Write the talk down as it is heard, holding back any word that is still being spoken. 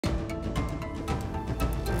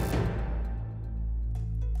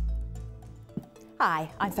Hi,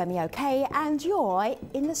 I'm Femi OK, and you're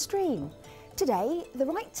in the stream. Today, the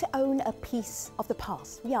right to own a piece of the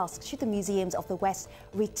past. We ask, should the museums of the West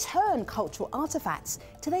return cultural artefacts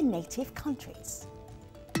to their native countries?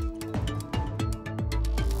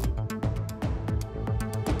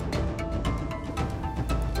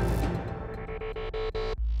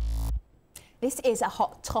 This is a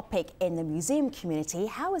hot topic in the museum community.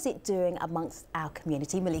 How is it doing amongst our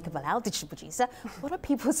community? Malika Bilal, digital producer. What are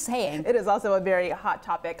people saying? It is also a very hot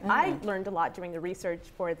topic. I learned a lot doing the research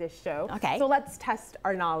for this show. Okay. So let's test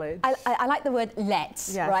our knowledge. I like the word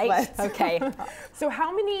let's, yes, right? Let's. Okay. So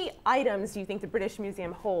how many items do you think the British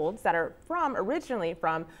Museum holds that are originally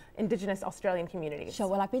from Indigenous Australian communities? Sure,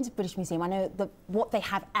 well, I've been to the British Museum. I know that what they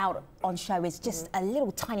have out on show is just a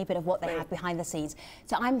little tiny bit of what they have behind the scenes.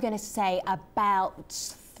 So I'm going to say about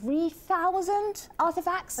 3,000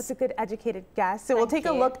 artifacts. That's a good educated guess. So we'll take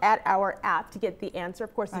a look at our app to get the answer.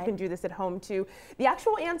 Of course, you can do this at home too. The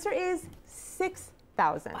actual answer is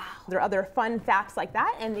 6,000. Wow. There are other fun facts like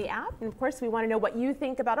that in the app. And of course, we want to know what you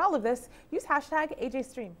think about all of this. Use hashtag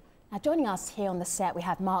AJStream. Now, joining us here on the set, we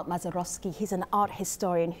have Mark Mazurowski. He's an art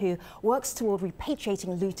historian who works toward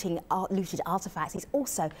repatriating looted artifacts. He's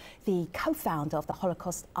also the co-founder of the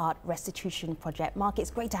Holocaust Art Restitution Project. Mark, it's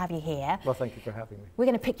great to have you here. Well, thank you for having me. We're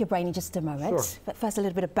going to pick your brain in just a moment. Sure. But first, a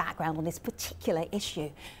little bit of background on this particular issue.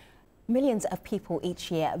 Millions of people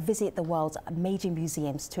each year visit the world's major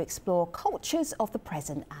museums to explore cultures of the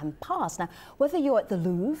present and past. Now, whether you're at the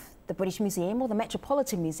Louvre, the British Museum or the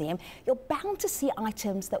Metropolitan Museum, you're bound to see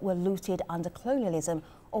items that were looted under colonialism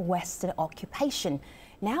or Western occupation.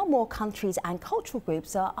 Now more countries and cultural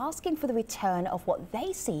groups are asking for the return of what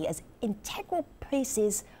they see as integral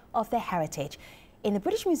pieces of their heritage. In the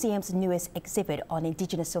British Museum's newest exhibit on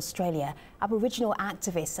Indigenous Australia, Aboriginal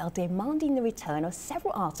activists are demanding the return of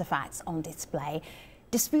several artefacts on display.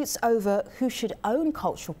 Disputes over who should own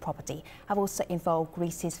cultural property have also involved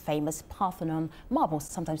Greece's famous Parthenon marbles,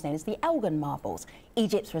 sometimes known as the Elgin marbles,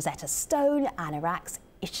 Egypt's Rosetta Stone, and Iraq's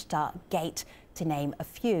Ishtar Gate, to name a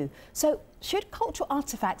few. So, should cultural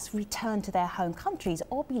artefacts return to their home countries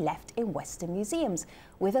or be left in Western museums?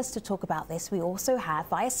 With us to talk about this, we also have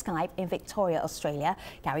via Skype in Victoria, Australia,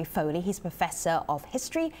 Gary Foley. He's Professor of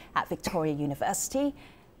History at Victoria University.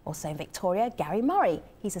 Also in Victoria, Gary Murray.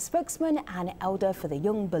 He's a spokesman and elder for the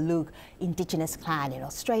Yungbulug Indigenous clan in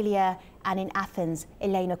Australia. And in Athens,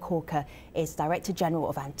 Elena Corker is Director General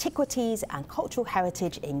of Antiquities and Cultural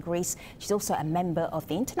Heritage in Greece. She's also a member of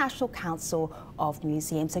the International Council of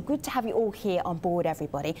Museums. So good to have you all here on board,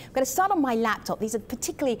 everybody. I'm going to start on my laptop. These are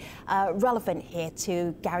particularly relevant here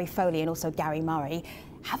to Gary Foley and also Gary Murray.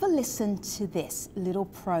 Have a listen to this little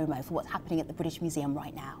promo for what's happening at the British Museum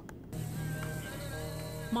right now.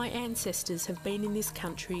 My ancestors have been in this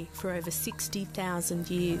country for over 60,000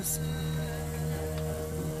 years.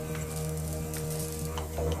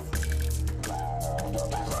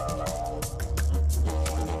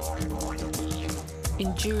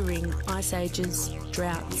 Enduring ice ages,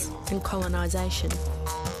 droughts and colonisation.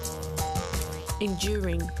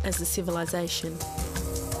 Enduring as a civilisation.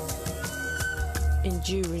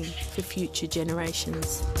 Enduring for future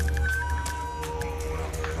generations.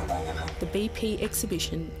 The BP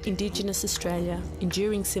exhibition, Indigenous Australia,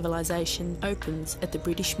 Enduring Civilisation, opens at the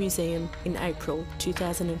British Museum in April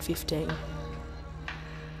 2015.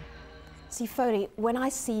 See, Foley, when I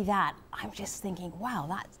see that, I'm just thinking,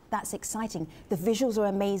 wow, that's exciting. The visuals are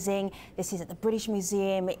amazing. This is at the British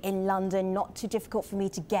Museum in London, not too difficult for me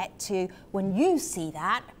to get to. When you see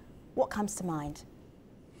that, what comes to mind?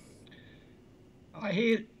 I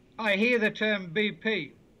hear the term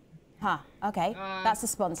BP. Huh, okay, that's the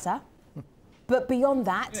sponsor. But beyond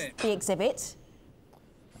that, the exhibit,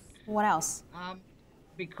 what else?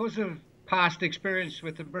 Because of past experience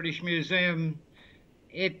with the British Museum,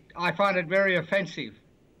 I find it very offensive.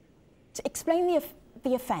 To explain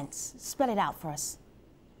the offence, spell it out for us.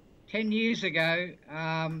 10 years ago,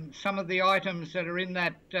 some of the items that are in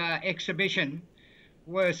that exhibition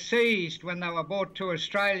were seized when they were brought to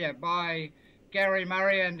Australia by Gary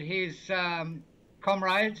Murray and his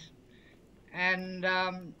comrades, and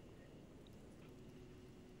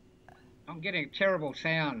I'm getting a terrible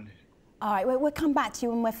sound. All right, we'll come back to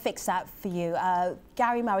you and we'll fix that for you.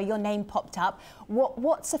 Gary Murray, your name popped up.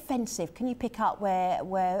 What's offensive? Can you pick up where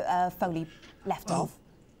Foley left off?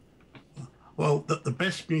 Well, the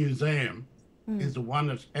best museum is the one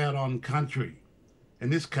that's out on country. In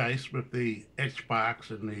this case, with the etch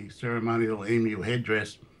marks and the ceremonial emu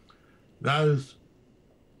headdress, those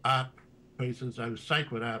art pieces, those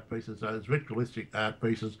sacred art pieces, those ritualistic art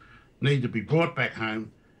pieces need to be brought back home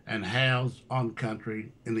and housed on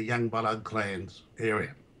country in the Yungbulug clans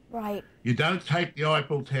area. Right. You don't take the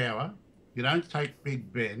Eiffel Tower, you don't take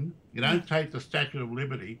Big Ben, you don't take the Statue of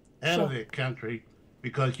Liberty out of their country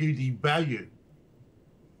because you devalue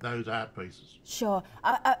those art pieces. Sure.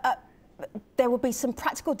 There will be some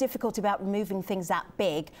practical difficulty about removing things that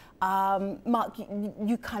big. Mark,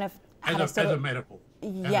 you kind of had as a metaphor.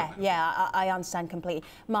 Yeah, I understand completely.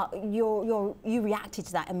 Mark, you reacted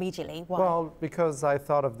to that immediately. Why? Well, because I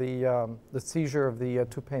thought of the seizure of the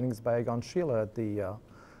two paintings by Egon Schiele at the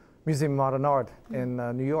Museum of Modern Art in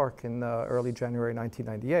New York in early January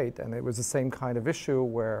 1998, and it was the same kind of issue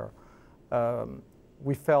where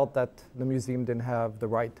we felt that the museum didn't have the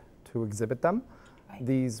right to exhibit them. Right.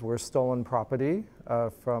 These were stolen property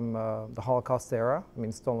from the Holocaust era, I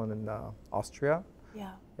mean stolen in Austria.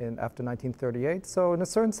 Yeah. After 1938. So in a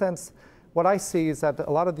certain sense, what I see is that a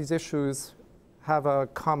lot of these issues have a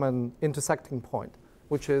common intersecting point,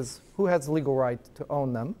 which is who has the legal right to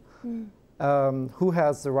own them, who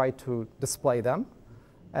has the right to display them,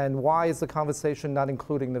 and why is the conversation not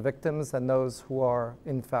including the victims and those who are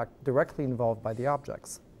in fact directly involved by the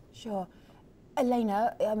objects. Sure.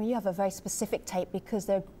 Elena, I mean, you have a very specific take because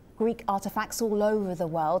there are Greek artifacts all over the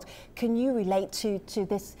world. Can you relate to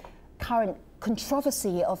this current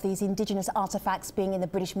controversy of these indigenous artefacts being in the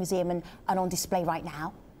British Museum and on display right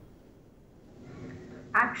now?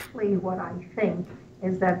 Actually, what I think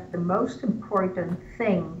is that the most important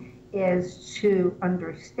thing is to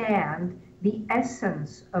understand the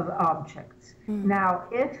essence of objects. Now,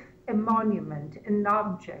 if a monument, an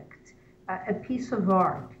object, a piece of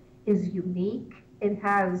art is unique, it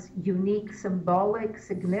has unique symbolic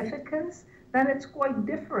significance, then it's quite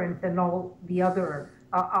different than all the other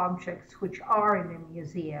objects which are in a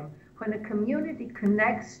museum. When a community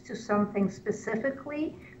connects to something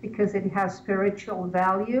specifically because it has spiritual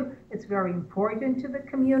value, it's very important to the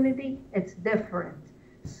community, it's different.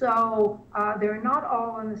 So they're not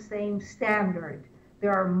all on the same standard.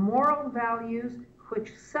 There are moral values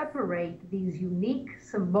which separate these unique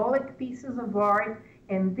symbolic pieces of art,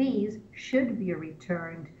 and these should be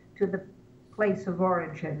returned to the place of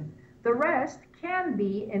origin. The rest can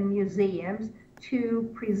be in museums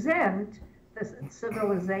to present the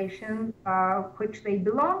civilization which they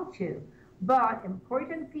belong to. But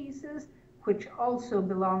important pieces which also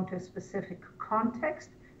belong to a specific context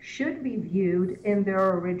should be viewed in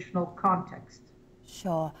their original context.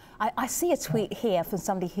 Sure. I see a tweet here from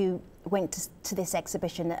somebody who went to this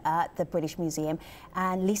exhibition at the British Museum,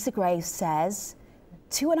 and Lisa Graves says,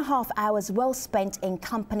 2.5 hours well spent in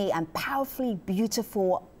company and powerfully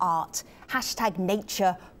beautiful art. #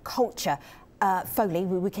 nature culture. Foley,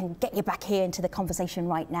 we can get you back here into the conversation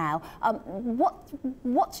right now.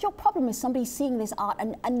 What's your problem with somebody seeing this art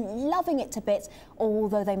and loving it to bits,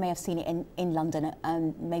 although they may have seen it in London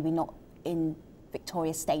and maybe not in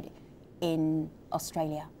Victoria State in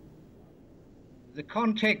Australia? The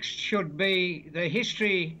context should be the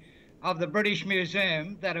history of the British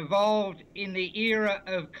Museum that evolved in the era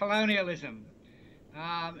of colonialism.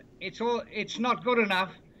 It's not good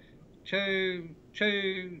enough to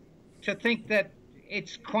think that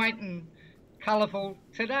it's quaint and colourful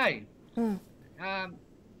today.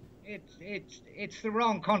 It's the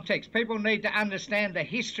wrong context. People need to understand the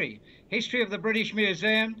history of the British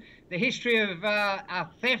Museum, the history of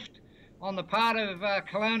theft on the part of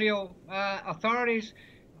colonial authorities,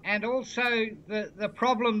 and also the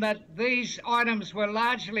problem that these items were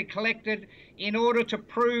largely collected in order to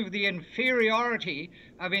prove the inferiority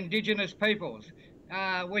of Indigenous peoples.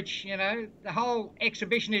 Which, you know, the whole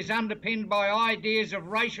exhibition is underpinned by ideas of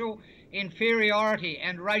racial inferiority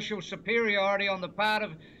and racial superiority on the part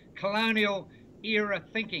of colonial era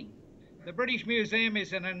thinking. The British Museum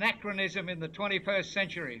is an anachronism in the 21st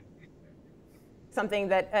century. Something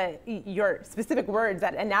that your specific words,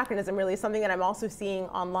 that anachronism, really is something that I'm also seeing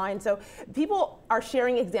online. So people are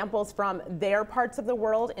sharing examples from their parts of the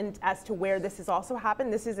world and as to where this has also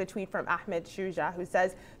happened. This is a tweet from Ahmed Shuja, who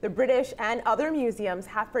says, the British and other museums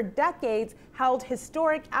have for decades held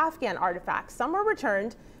historic Afghan artifacts. Some were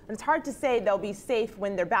returned, and it's hard to say they'll be safe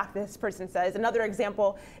when they're back, this person says. Another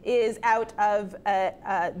example is out of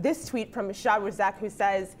this tweet from Shah Razak, who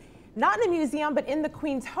says, not in a museum, but in the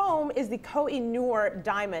Queen's home is the Koh-i-Noor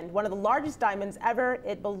diamond, one of the largest diamonds ever.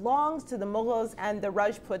 It belongs to the Mughals and the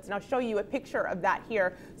Rajputs. And I'll show you a picture of that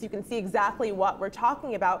here so you can see exactly what we're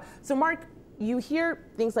talking about. So Mark, you hear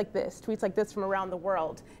things like this, tweets like this from around the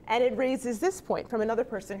world, and it raises this point from another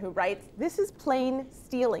person who writes, this is plain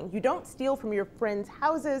stealing. You don't steal from your friends'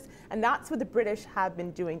 houses, and that's what the British have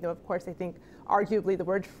been doing. Though, of course, I think arguably the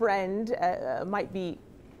word friend might be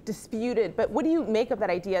disputed, but what do you make of that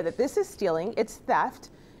idea that this is stealing, it's theft,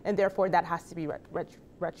 and therefore that has to be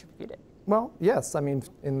retributed? Well, yes. I mean,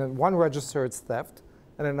 in one register it's theft,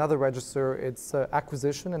 and in another register it's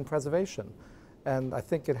acquisition and preservation. And I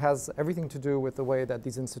think it has everything to do with the way that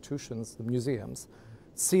these institutions, the museums,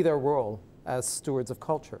 see their role as stewards of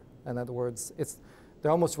culture. In other words, they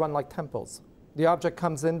almost run like temples. The object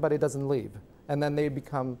comes in, but it doesn't leave. And then they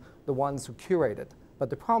become the ones who curate it. But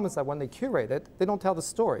the problem is that when they curate it, they don't tell the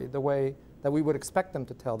story the way that we would expect them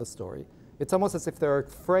to tell the story. It's almost as if they're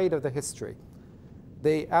afraid of the history.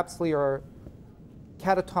 They absolutely are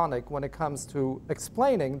catatonic when it comes to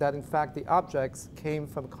explaining that, in fact, the objects came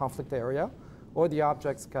from a conflict area, or the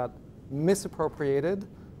objects got misappropriated,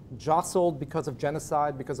 jostled because of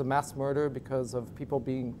genocide, because of mass murder, because of people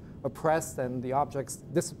being oppressed, and the objects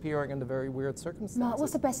disappearing under very weird circumstances. Mark,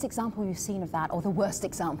 what's the best example you've seen of that, or the worst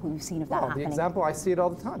example you've seen of that happening? The example, I see it all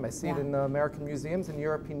the time. I see it in American museums and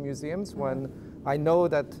European museums when I know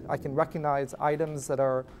that I can recognize items that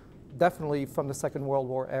are definitely from the Second World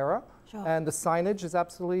War era, and the signage is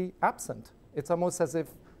absolutely absent. It's almost as if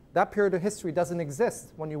that period of history doesn't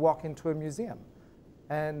exist when you walk into a museum.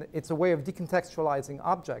 And it's a way of decontextualizing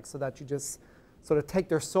objects so that you just sort of take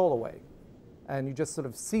their soul away. And you just sort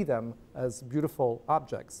of see them as beautiful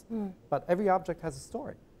objects. But every object has a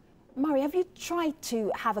story. Murray, have you tried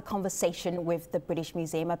to have a conversation with the British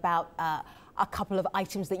Museum about a couple of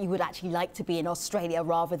items that you would actually like to be in Australia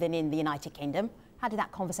rather than in the United Kingdom? How did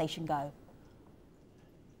that conversation go?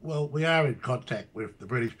 Well, we are in contact with the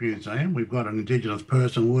British Museum. We've got an Indigenous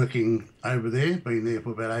person working over there, been there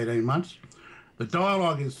for about 18 months. The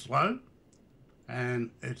dialogue is slow, and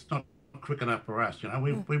it's not quick enough for us. You know,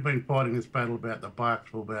 we've been fighting this battle about the barks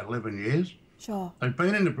for about 11 years. Sure. They've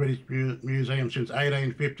been in the British Museum since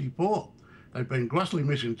 1854. They've been grossly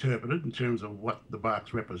misinterpreted in terms of what the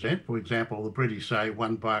barks represent. For example, the British say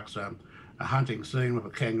one bark's a hunting scene with a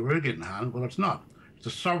kangaroo getting hunted. Well, it's not. It's a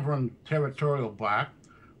sovereign territorial bark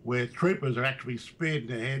where troopers are actually speared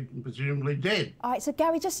in the head and presumably dead. All right, so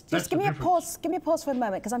Gary, just give me a pause. Give me a pause for a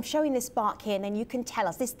moment, because I'm showing this bark here, and then you can tell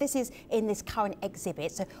us. This is in this current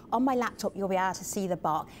exhibit. So on my laptop, you'll be able to see the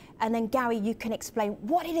bark, and then Gary, you can explain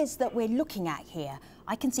what it is that we're looking at here.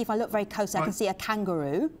 I can see, if I look very close, I can see a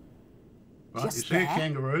kangaroo. Right, you see a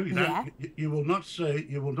kangaroo. You will not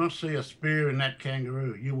see a spear in that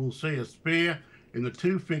kangaroo. You will see a spear in the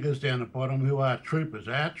two figures down the bottom who are troopers.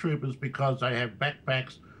 They are troopers because they have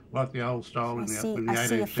backpacks like the old style in the 18th century. I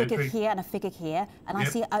see a figure here and a figure here, and I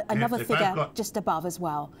see another figure just above as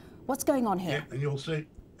well. What's going on here? And you'll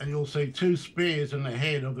see two spears in the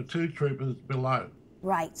head of the two troopers below.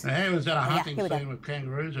 Right. Now, how is that a hunting scene with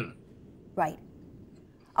kangaroos in it? Right.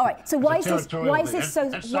 All right. So why is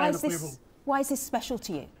this special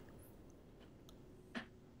to you?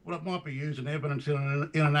 Well, it might be used in evidence in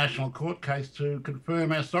an international court case to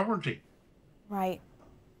confirm our sovereignty. Right.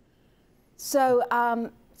 So,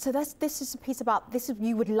 this is a piece about this.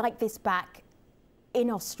 You would like this back in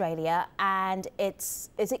Australia, and is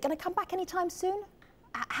it going to come back anytime soon?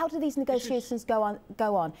 How do these negotiations go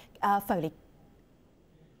on? Foley.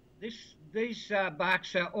 These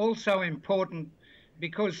barks are also important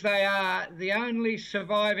because they are the only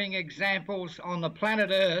surviving examples on the planet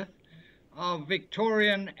Earth of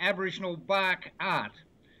Victorian Aboriginal bark art,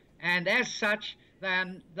 and as such,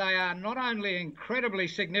 then they are not only incredibly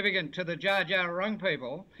significant to the Dja Dja Wurrung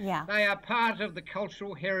people, they are part of the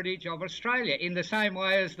cultural heritage of Australia, in the same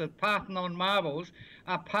way as the Parthenon marbles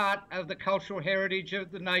are part of the cultural heritage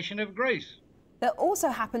of the nation of Greece. That also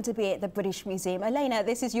happen to be at the British Museum. Elena,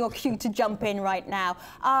 this is your cue to jump in right now.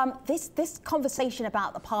 This conversation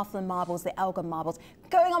about the Parthenon marbles, the Elgin marbles,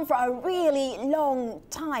 going on for a really long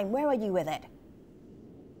time. Where are you with it?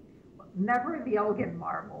 Never the Elgin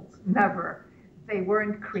marbles, never. They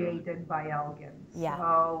weren't created by Elgin. Yeah,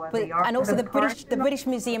 so, and also the British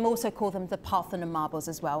Museum also call them the Parthenon marbles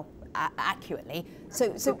as well, accurately. So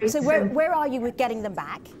where are you with getting them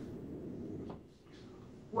back?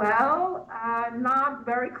 Well, not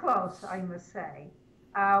very close, I must say.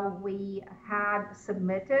 We had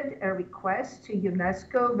submitted a request to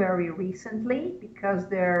UNESCO very recently because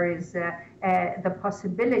there is the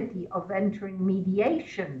possibility of entering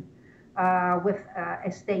mediation with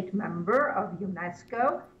a state member of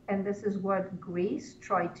UNESCO, and this is what Greece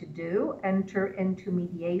tried to do, enter into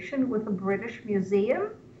mediation with the British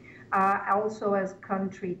Museum. Also as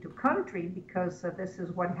country to country, because this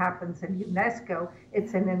is what happens in UNESCO.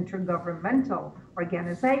 It's an intergovernmental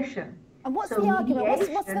organization. And what's the argument?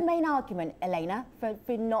 What's the main argument, Elena,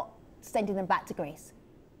 for not sending them back to Greece?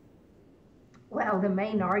 Well, the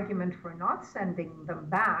main argument for not sending them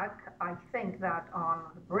back, I think that on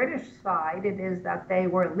the British side, it is that they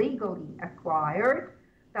were legally acquired,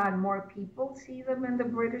 that more people see them in the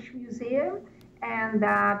British Museum, and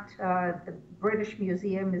that the British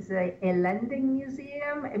Museum is a lending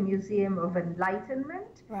museum, a museum of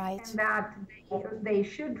enlightenment, right, and that they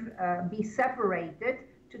should be separated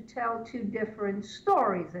to tell two different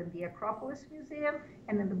stories in the Acropolis Museum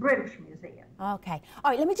and in the British Museum. Okay.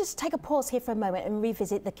 All right, let me just take a pause here for a moment and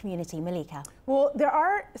revisit the community. Malika. Well, there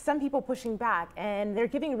are some people pushing back, and they're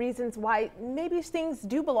giving reasons why maybe things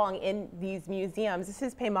do belong in these museums. This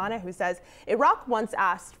is Paymana, who says, Iraq once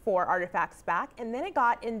asked for artifacts back, and then it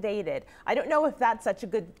got invaded. I don't know if that's such a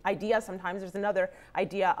good idea sometimes. There's another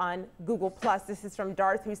idea on Google+. This is from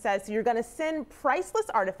Darth, who says, so you're going to send priceless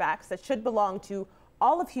artifacts that should belong to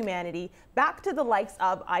all of humanity back to the likes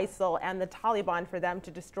of ISIL and the Taliban for them to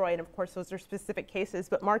destroy. And of course, those are specific cases.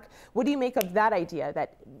 But Mark, what do you make of that idea,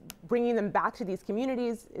 that bringing them back to these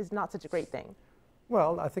communities is not such a great thing?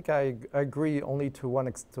 Well, I think I agree only to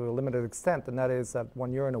a limited extent, and that is that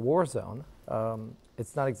when you're in a war zone,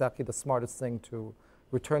 it's not exactly the smartest thing to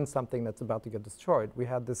return something that's about to get destroyed. We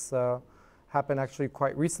had this happen actually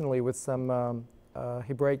quite recently with some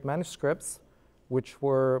Hebraic manuscripts which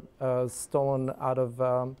were stolen out of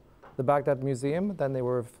the Baghdad Museum. Then they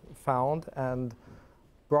were found and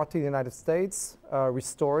brought to the United States,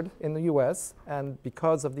 restored in the US, and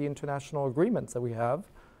because of the international agreements that we have,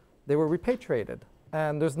 they were repatriated.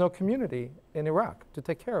 And there's no community in Iraq to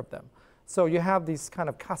take care of them. So you have these kind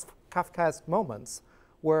of Kafkaesque moments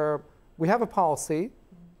where we have a policy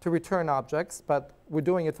to return objects, but we're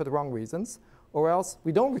doing it for the wrong reasons, or else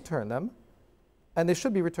we don't return them, and they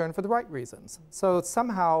should be returned for the right reasons. So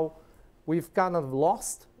somehow we've kind of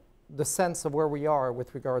lost the sense of where we are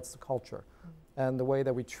with regards to culture and the way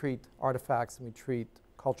that we treat artifacts and we treat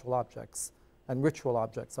cultural objects and ritual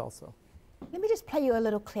objects also. Let me just play you a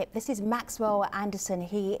little clip. This is Maxwell Anderson.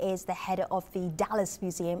 He is the head of the Dallas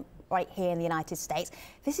Museum right here in the United States.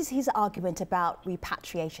 This is his argument about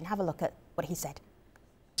repatriation. Have a look at what he said.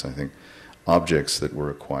 I think objects that were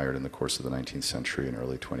acquired in the course of the 19th century and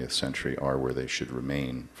early 20th century are where they should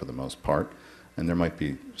remain for the most part. And there might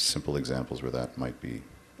be simple examples where that might be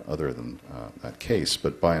other than that case.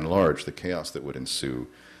 But by and large, the chaos that would ensue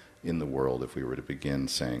in the world if we were to begin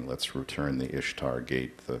saying, let's return the Ishtar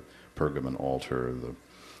Gate, the Pergamon altar,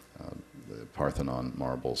 the Parthenon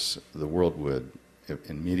marbles, the world would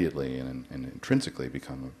immediately and intrinsically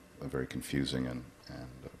become a very confusing and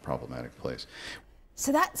problematic place.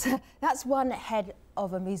 So that's one head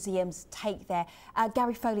of a museum's take there.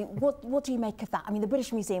 Gary Foley, what do you make of that? I mean, the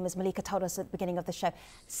British Museum, as Malika told us at the beginning of the show,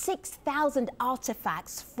 6,000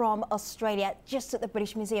 artefacts from Australia just at the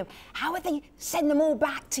British Museum. How would they send them all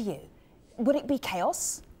back to you? Would it be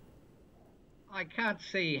chaos? I can't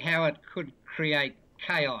see how it could create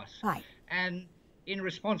chaos. Right. And in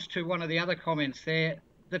response to one of the other comments there,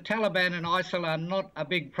 the Taliban and ISIL are not a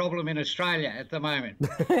big problem in Australia at the moment.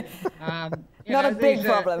 Not a big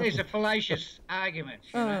problem. These are fallacious arguments.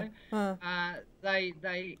 You know?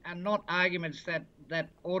 They are not arguments that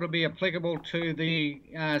ought to be applicable to the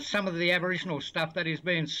some of the Aboriginal stuff that is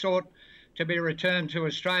being sought to be returned to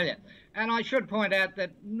Australia. And I should point out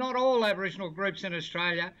that not all Aboriginal groups in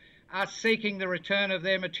Australia are seeking the return of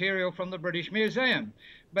their material from the British Museum.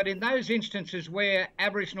 But in those instances where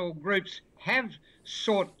Aboriginal groups have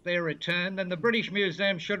sought their return, then the British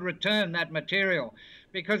Museum should return that material,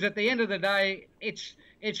 because at the end of the day, it's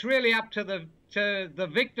really up to the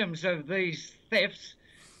victims of these thefts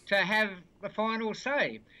to have the final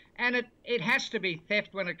say. And it has to be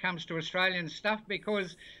theft when it comes to Australian stuff,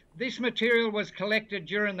 because this material was collected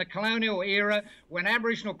during the colonial era when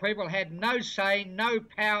Aboriginal people had no say, no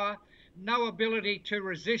power, no ability to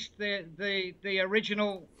resist the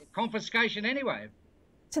original confiscation anyway.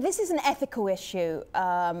 So this is an ethical issue,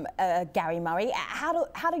 Gary Murray.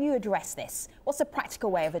 How do you address this? What's a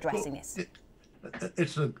practical way of addressing this?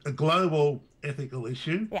 It's a global ethical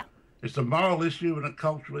issue. Yeah. It's a moral issue and a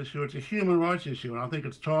cultural issue. It's a human rights issue. And I think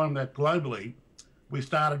it's time that globally we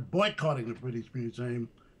started boycotting the British Museum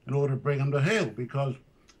in order to bring them to heel, because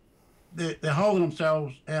they're holding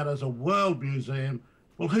themselves out as a world museum.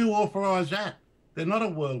 Well, who authorised that? They're not a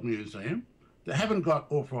world museum. They haven't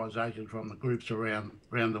got authorisation from the groups around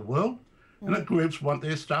the world. And the groups want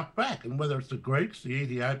their stuff back. And whether it's the Greeks, the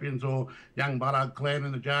Ethiopians, or Young Bullard clan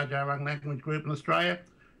in the Jar Jar Rung language group in Australia,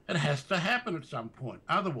 it has to happen at some point.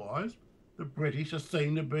 Otherwise, the British are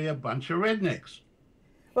seen to be a bunch of rednecks.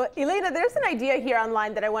 Well, Elena, there's an idea here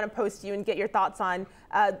online that I want to post to you and get your thoughts on.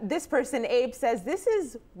 This person, Abe, says this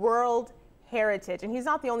is world heritage. And he's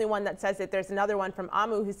not the only one that says it. There's another one from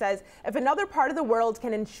Amu who says, if another part of the world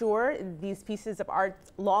can ensure these pieces of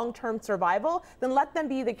art's long-term survival, then let them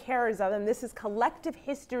be the carers of them. This is collective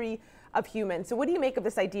history of humans. So what do you make of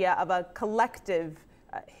this idea of a collective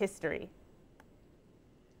history?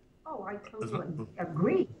 Oh, I totally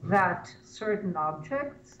agree that certain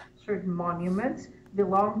objects, certain monuments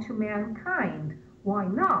belong to mankind. Why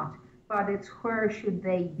not? But it's where should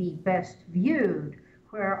they be best viewed?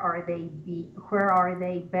 Where are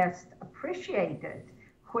they best appreciated?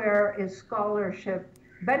 Where is scholarship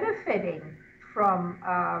benefiting from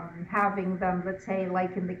having them, let's say,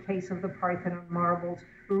 like in the case of the Parthenon marbles,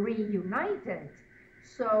 reunited?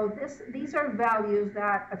 So these are values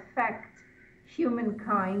that affect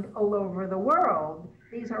humankind all over the world.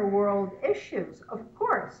 These are world issues, of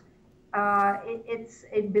course.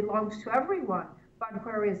 It belongs to everyone, but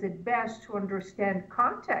where is it best to understand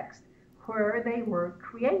context, where they were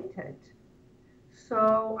created?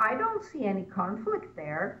 So I don't see any conflict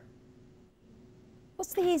there.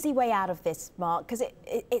 What's the easy way out of this, Mark? Because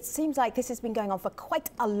it seems like this has been going on for quite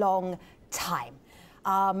a long time.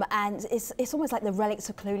 And it's almost like the relics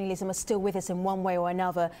of colonialism are still with us in one way or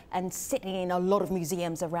another and sitting in a lot of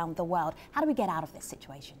museums around the world. How do we get out of this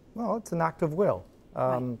situation? Well, it's an act of will.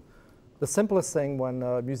 Right. The simplest thing when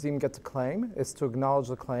a museum gets a claim is to acknowledge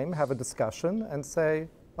the claim, have a discussion, and say,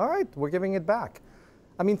 all right, we're giving it back.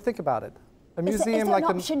 I mean, think about it. A museum is there like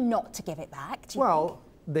an option not to give it back, do you think?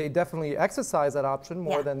 They definitely exercise that option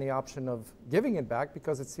more than the option of giving it back,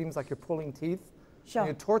 because it seems like you're pulling teeth. Sure. And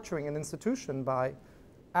you're torturing an institution by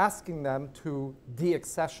asking them to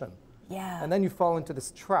de-accession. Yeah. And then you fall into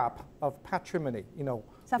this trap of patrimony. You know,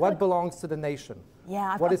 so what belongs to the nation?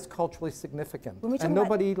 Yeah. What is culturally significant? And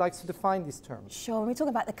nobody likes to define these terms. Sure. When we talk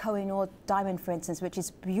about the Koh-i-Noor diamond, for instance, which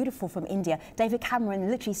is beautiful from India, David Cameron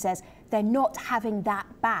literally says they're not having that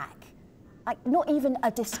back. Like, not even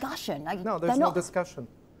a discussion. Like, no, there's no discussion.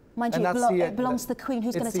 Mind you, it belongs to the Queen.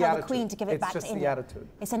 Who's going to tell the Queen to give it back to India? It's just the attitude.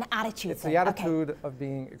 It's an attitude thing. It's the attitude of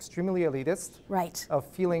being extremely elitist. Right. Of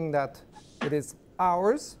feeling that it is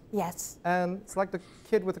ours. Yes. And it's like the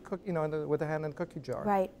kid with the cookie, you know, with a hand in the cookie jar.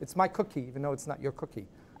 Right. It's my cookie, even though it's not your cookie.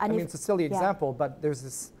 I mean, it's a silly example, but there's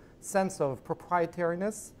this sense of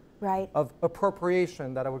proprietariness, right, of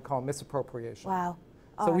appropriation that I would call misappropriation. Wow.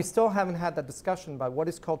 So we still haven't had that discussion about what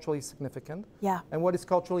is culturally significant and what is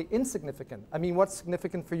culturally insignificant. I mean, what's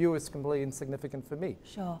significant for you is completely insignificant for me.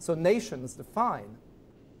 Sure. So nations define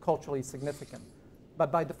culturally significant,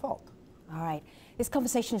 but by default. All right. This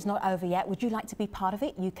conversation is not over yet. Would you like to be part of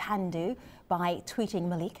it? You can do by tweeting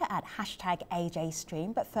Malika at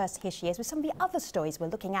 #AJStream. But first, here she is with some of the other stories we're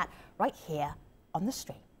looking at right here on the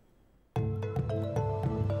stream.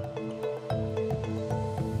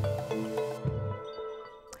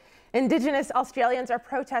 Indigenous Australians are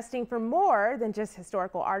protesting for more than just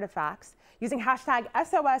historical artifacts. Using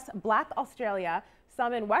 #SOS Black Australia,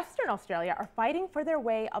 some in Western Australia are fighting for their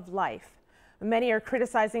way of life. Many are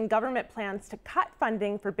criticizing government plans to cut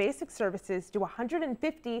funding for basic services to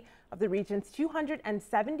 150 of the region's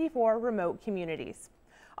 274 remote communities.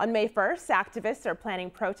 On May 1st, activists are planning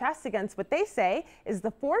protests against what they say is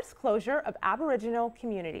the forced closure of Aboriginal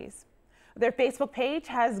communities. Their Facebook page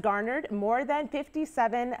has garnered more than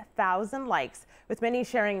 57,000 likes, with many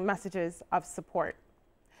sharing messages of support.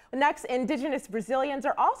 Next, Indigenous Brazilians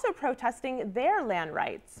are also protesting their land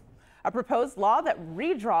rights. A proposed law that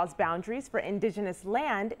redraws boundaries for Indigenous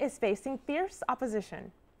land is facing fierce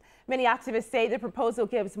opposition. Many activists say the proposal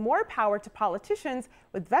gives more power to politicians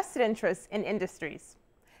with vested interests in industries.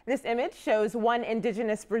 This image shows one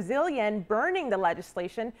Indigenous Brazilian burning the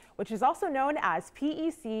legislation, which is also known as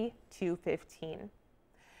PEC 215.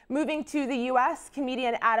 Moving to the U.S.,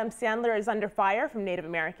 comedian Adam Sandler is under fire from Native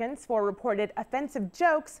Americans for reported offensive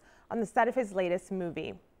jokes on the set of his latest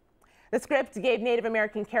movie. The script gave Native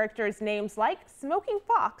American characters names like Smoking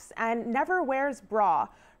Fox and Never Wears Bra,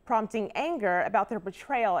 prompting anger about their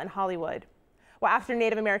portrayal in Hollywood. Well, after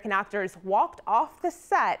Native American actors walked off the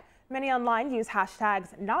set, many online use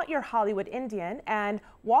hashtags #NotYourHollywoodIndian and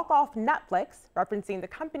WalkOffNetflix, referencing the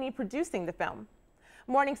company producing the film.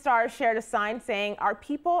 Morningstar shared a sign saying, "Our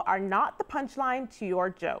people are not the punchline to your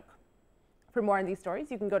joke." For more on these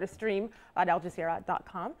stories, you can go to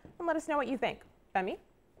stream.aljazeera.com and let us know what you think. Femi?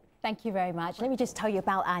 Thank you very much. Let me just tell you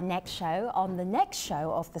about our next show. On the next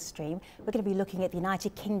show of the stream, we're going to be looking at the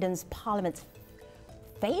United Kingdom's Parliament's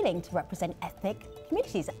failing to represent ethnic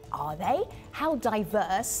communities. Are they? How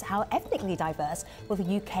diverse, how ethnically diverse will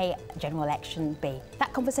the UK general election be?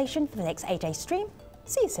 That conversation for the next AJ stream.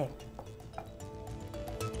 See you soon.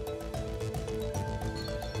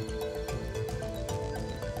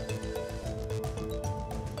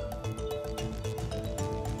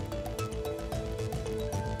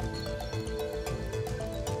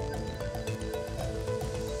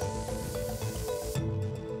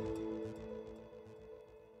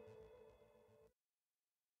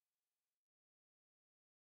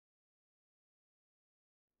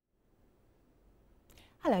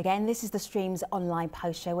 Hello again, this is the Stream's online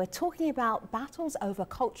post show. We're talking about battles over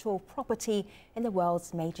cultural property in the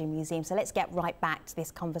world's major museums. So let's get right back to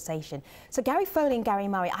this conversation. So Gary Foley and Gary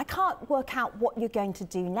Murray, I can't work out what you're going to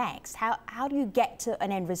do next. How do you get to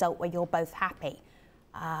an end result where you're both happy?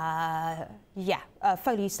 Foley,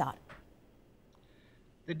 you start.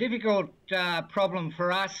 The difficult problem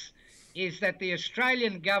for us is that the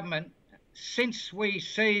Australian government, since we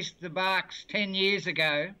seized the barks 10 years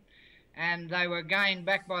ago, and they were gained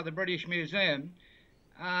back by the British Museum,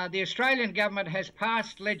 the Australian government has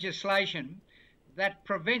passed legislation that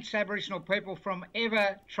prevents Aboriginal people from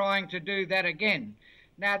ever trying to do that again.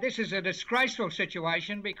 Now, this is a disgraceful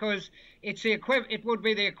situation because it would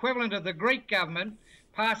be the equivalent of the Greek government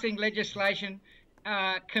passing legislation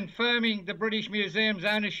confirming the British Museum's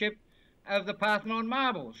ownership of the Parthenon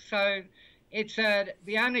marbles. So it's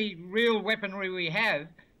the only real weaponry we have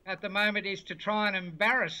at the moment is to try and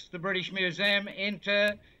embarrass the British Museum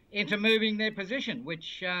into moving their position,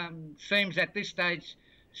 which seems at this stage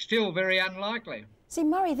still very unlikely. See,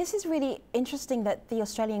 Murray, this is really interesting that the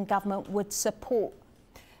Australian government would support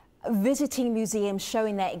visiting museums,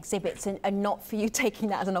 showing their exhibits, and not for you taking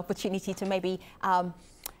that as an opportunity to maybe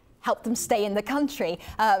help them stay in the country.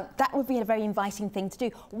 That would be a very inviting thing to do.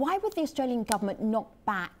 Why would the Australian government knock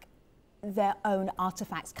back their own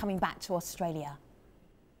artefacts coming back to Australia?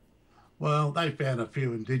 Well, they found a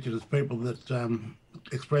few Indigenous people that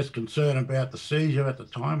expressed concern about the seizure at the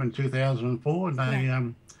time in 2004, and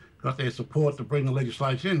they got their support to bring the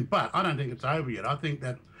legislation in. But I don't think it's over yet. I think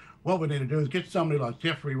that what we need to do is get somebody like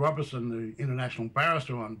Jeffrey Robertson, the international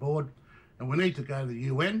barrister, on board, and we need to go to the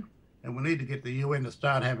UN, and we need to get the UN to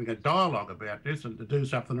start having a dialogue about this and to do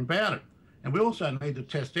something about it. And we also need to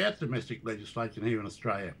test out domestic legislation here in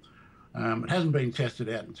Australia. It hasn't been tested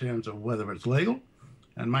out in terms of whether it's legal,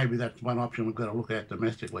 and maybe that's one option we've got to look at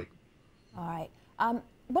domestically. All right.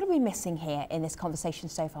 What are we missing here in this conversation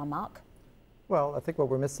so far, Mark? Well, I think what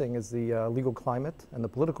we're missing is the legal climate and the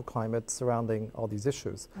political climate surrounding all these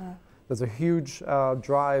issues. There's a huge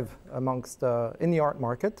drive amongst, in the art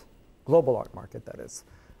market, global art market that is,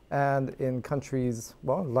 and in countries,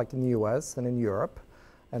 well, like in the US and in Europe,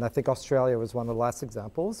 and I think Australia was one of the last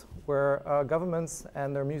examples, where governments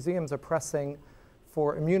and their museums are pressing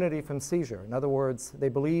for immunity from seizure. In other words, they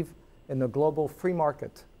believe in the global free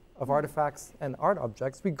market of artifacts and art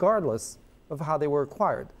objects, regardless of how they were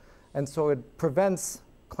acquired. And so it prevents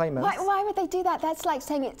claimants. Why would they do that? That's like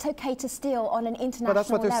saying it's okay to steal on an international level. But that's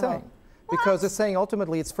what they're saying. Because they're saying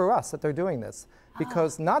ultimately it's for us that they're doing this.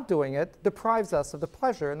 Because not doing it deprives us of the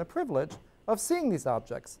pleasure and the privilege of seeing these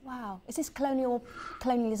objects. Wow. Is this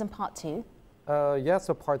colonialism part 2? Yeah,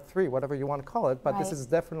 so part 3, whatever you want to call it. But this is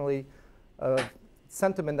definitely a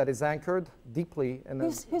sentiment that is anchored deeply in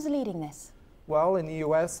Who's leading this? Well, in the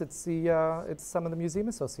US, it's some of the museum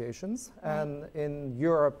associations, and in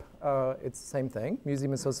Europe, it's the same thing.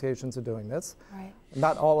 Museum associations are doing this. Right.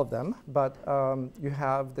 Not all of them, but you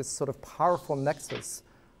have this sort of powerful nexus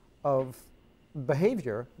of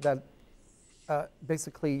behavior that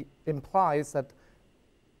basically implies that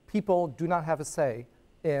people do not have a say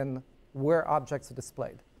in where objects are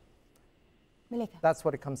displayed. Malika. That's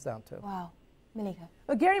what it comes down to. Wow. Malika.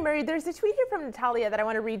 Well, Gary Murray, there's a tweet here from Natalia that I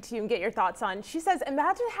want to read to you and get your thoughts on. She says,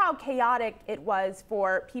 imagine how chaotic it was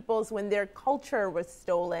for peoples when their culture was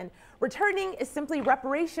stolen. Returning is simply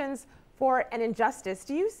reparations for an injustice.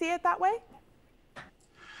 Do you see it that way?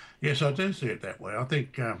 Yes, I do see it that way. I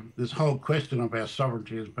think this whole question of our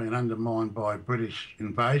sovereignty has been undermined by British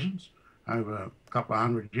invasions over a couple of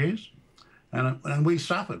hundred years. And we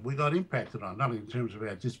suffered. We got impacted on, not in terms of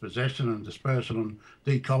our dispossession and dispersal and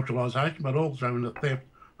deculturalisation, but also in the theft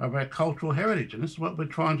of our cultural heritage. And this is what we're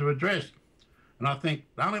trying to address. And I think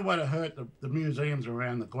the only way to hurt the museums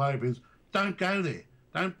around the globe is don't go there.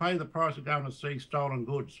 Don't pay the price of going to see stolen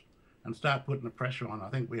goods and start putting the pressure on. I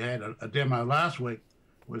think we had a demo last week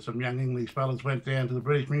where some young English fellas went down to the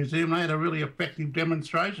British Museum. They had a really effective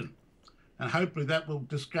demonstration. And hopefully that will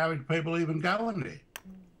discourage people even going there.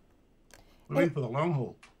 We're in for the long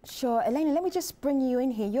haul. Sure. Elena, let me just bring you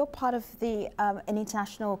in here. You're part of an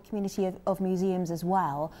international community of museums as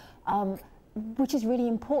well, which is really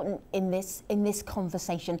important in this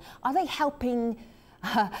conversation. Are they helping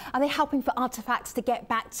for artefacts to get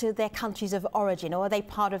back to their countries of origin, or are they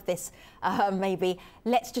part of this maybe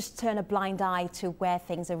let's just turn a blind eye to where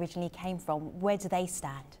things originally came from? Where do they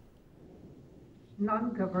stand?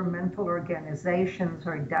 Non-governmental organizations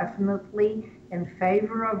are definitely in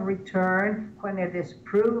favor of return when it is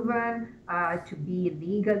proven to be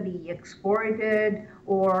illegally exported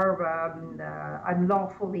or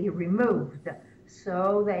unlawfully removed.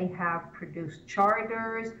 So they have produced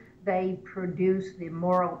charters, They produce the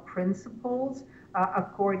moral principles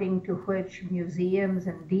according to which museums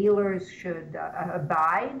and dealers should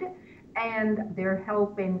abide, and they're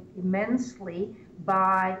helping immensely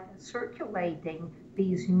by circulating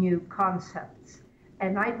these new concepts.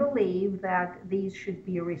 And I believe that these should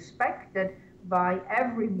be respected by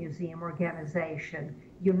every museum organization.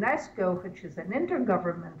 UNESCO, which is an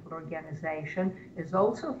intergovernmental organization, is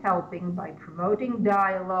also helping by promoting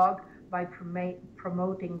dialogue, by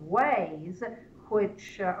promoting ways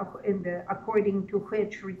which, according to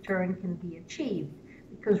which return can be achieved.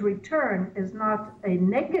 Because return is not a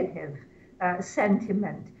negative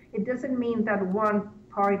sentiment. It doesn't mean that one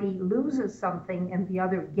party loses something and the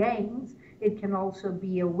other gains. It can also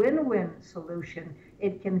be a win-win solution.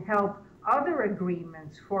 It can help other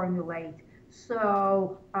agreements formulate.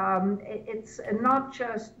 So it's not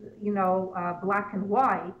just, black and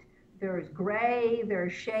white. There's gray,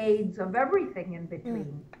 there's shades of everything in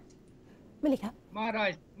between. Malika? Might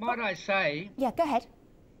I say? Yeah, go ahead.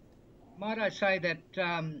 Might I say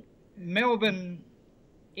that Melbourne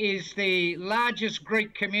is the largest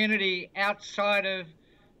Greek community outside of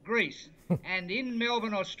Greece. And in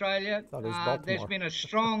Melbourne, Australia, there's been a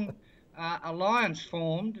strong alliance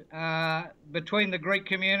formed between the Greek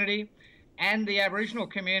community and the Aboriginal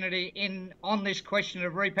community on this question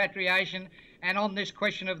of repatriation and on this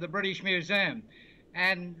question of the British Museum.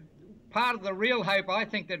 And part of the real hope, I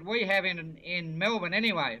think, that we have in Melbourne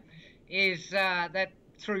anyway, is that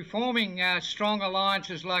through forming strong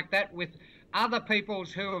alliances like that with other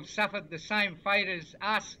peoples who have suffered the same fate as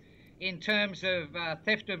us in terms of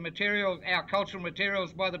theft of materials, our cultural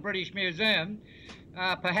materials by the British Museum,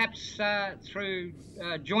 perhaps through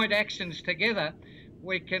joint actions together,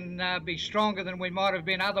 we can be stronger than we might have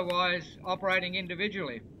been otherwise operating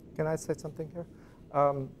individually. Can I say something here?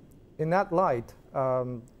 In that light,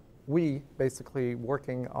 we, basically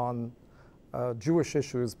working on Jewish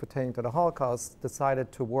issues pertaining to the Holocaust,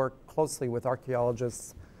 decided to work closely with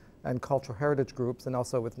archaeologists and cultural heritage groups, and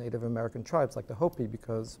also with Native American tribes like the Hopi,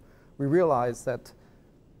 because we realized that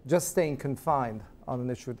just staying confined on an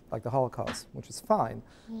issue like the Holocaust, which is fine,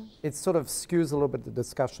 it sort of skews a little bit the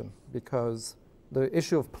discussion, because the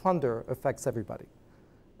issue of plunder affects everybody.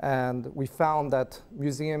 And we found that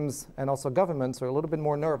museums and also governments are a little bit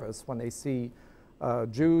more nervous when they see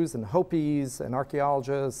Jews and Hopis and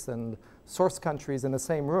archaeologists and source countries in the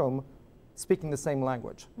same room speaking the same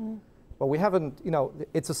language. But we haven't,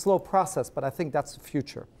 it's a slow process, but I think that's the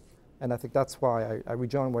future. And I think that's why I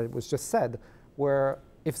rejoin what was just said, where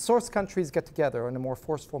if source countries get together in a more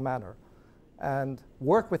forceful manner and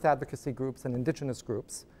work with advocacy groups and indigenous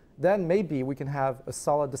groups, then maybe we can have a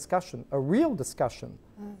solid discussion, a real discussion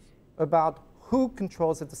about who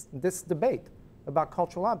controls this debate about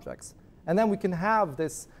cultural objects. And then we can have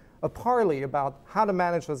a parley about how to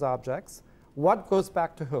manage those objects, what goes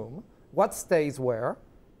back to whom, what stays where,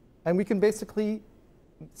 and we can basically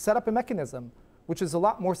set up a mechanism which is a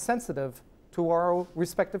lot more sensitive to our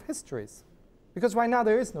respective histories. Because right now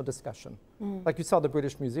there is no discussion. Like you saw, the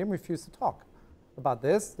British Museum refused to talk about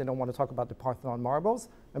this. They don't want to talk about the Parthenon marbles.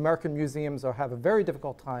 American museums have a very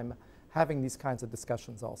difficult time having these kinds of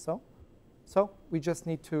discussions also. So we just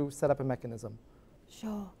need to set up a mechanism.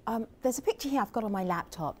 Sure. There's a picture here I've got on my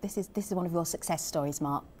laptop. This is one of your success stories,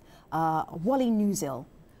 Mark. Wally Newsill.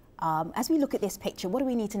 As we look at this picture, what do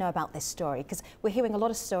we need to know about this story? Because we're hearing a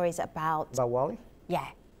lot of stories about... About Wally? Yeah.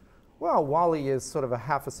 Well, Wally is sort of a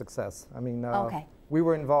half a success. I mean, we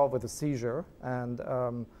were involved with a seizure, and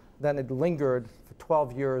then it lingered for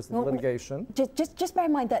 12 years in litigation. Just bear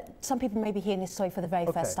in mind that some people may be hearing this story for the very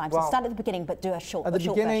first time. So start at the beginning, but do a short version.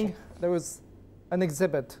 At the beginning, there was an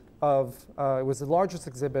exhibit of, it was the largest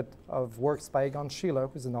exhibit of works by Egon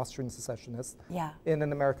Schiele, who's an Austrian secessionist, in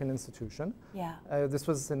an American institution. This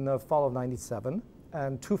was in the fall of '97,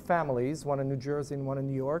 and two families, one in New Jersey and one in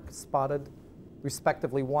New York, spotted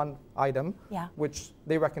respectively one item, which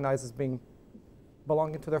they recognized as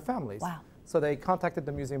belonging to their families. So they contacted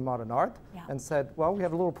the Museum of Modern Art and said, well, we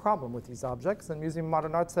have a little problem with these objects. And Museum of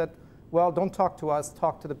Modern Art said, well, don't talk to us,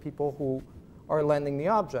 talk to the people who are lending the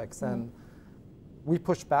objects. And we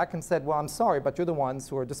pushed back and said, well, I'm sorry, but you're the ones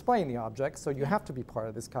who are displaying the objects, so you have to be part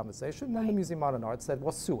of this conversation. And the Museum of Modern Art said,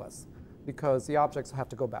 well, sue us, because the objects have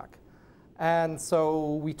to go back. And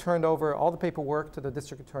so we turned over all the paperwork to the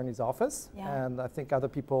district attorney's office, and I think other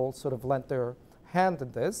people sort of lent their hand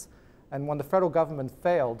in this. And when the federal government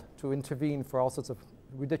failed to intervene for all sorts of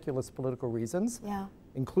ridiculous political reasons,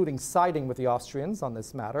 including siding with the Austrians on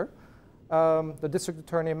this matter, the district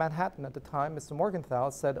attorney in Manhattan at the time, Mr. Morgenthau,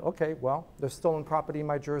 said, okay, well, there's stolen property in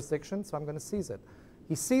my jurisdiction, so I'm going to seize it.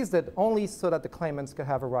 He seized it only so that the claimants could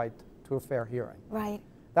have a right to a fair hearing.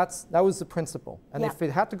 That was the principle. And if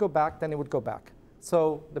it had to go back, then it would go back.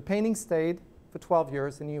 So the painting stayed for 12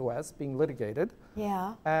 years in the US being litigated.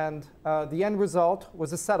 Yeah. And the end result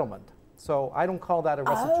was a settlement. So I don't call that a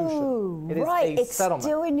restitution. Oh, it is right. a It's settlement.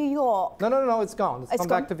 still in New York. No, it's gone. It's gone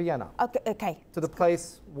back to Vienna. Okay. To the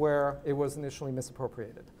place where it was initially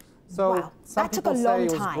misappropriated. So wow. some That took people a say long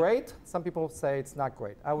it was time. great. Some people say it's not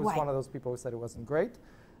great. I was one of those people who said it wasn't great.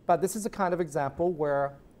 But this is a kind of example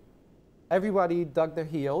where everybody dug their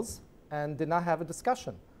heels and did not have a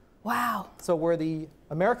discussion. Wow. So where the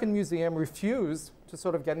American Museum refused to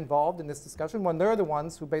sort of get involved in this discussion when they're the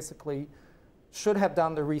ones who basically should have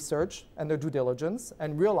done the research and their due diligence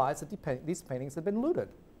and realized that these paintings had been looted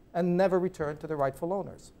and never returned to their rightful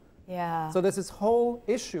owners. Yeah. So there's this whole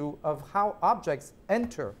issue of how objects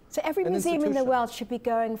enter. So every museum in the world should be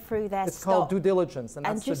going through their It's stock called due diligence, and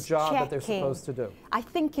that's the job that they're checking. supposed to do. I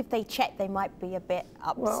think if they check, they might be a bit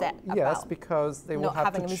upset Yes, about because they will not have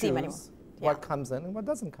having to a museum choose anymore. what comes in and what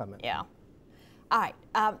doesn't come in. Yeah. All right,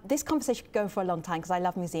 this conversation could go on for a long time because I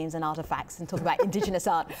love museums and artifacts and talk about indigenous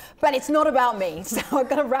art, but it's not about me, so I'm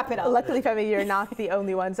going to wrap it up. Luckily, Femi, you're not the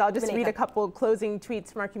only one, so I'll just read a couple closing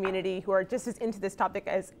tweets from our community who are just as into this topic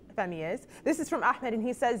as Femi is. This is from Ahmed, and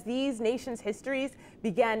he says, these nations' histories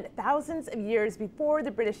began thousands of years before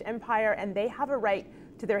the British Empire, and they have a right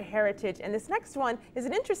to their heritage. And this next one is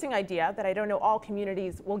an interesting idea that I don't know all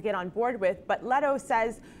communities will get on board with, but Leto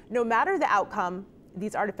says, no matter the outcome,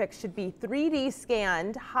 these artifacts should be 3D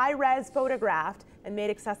scanned, high-res photographed, and made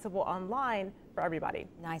accessible online for everybody.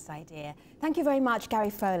 Nice idea. Thank you very much, Gary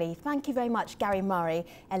Foley. Thank you very much, Gary Murray,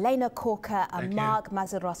 Elena Corker, and Mark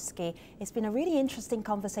Mazurowski. It's been a really interesting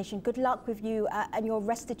conversation. Good luck with you and your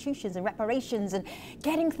restitutions and reparations and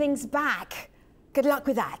getting things back. Good luck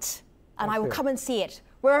with that. And I will come and see it,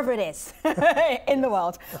 wherever it is in the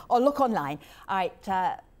world, or look online. All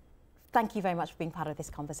right. Thank you very much for being part of this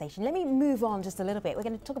conversation. Let me move on just a little bit. We're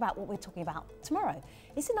going to talk about what we're talking about tomorrow.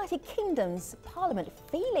 Is the United Kingdom's Parliament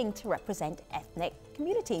failing to represent ethnic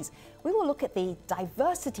communities? We will look at the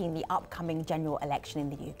diversity in the upcoming general election in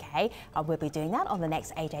the UK, and we'll be doing that on the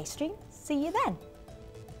next A-Day stream. See you then.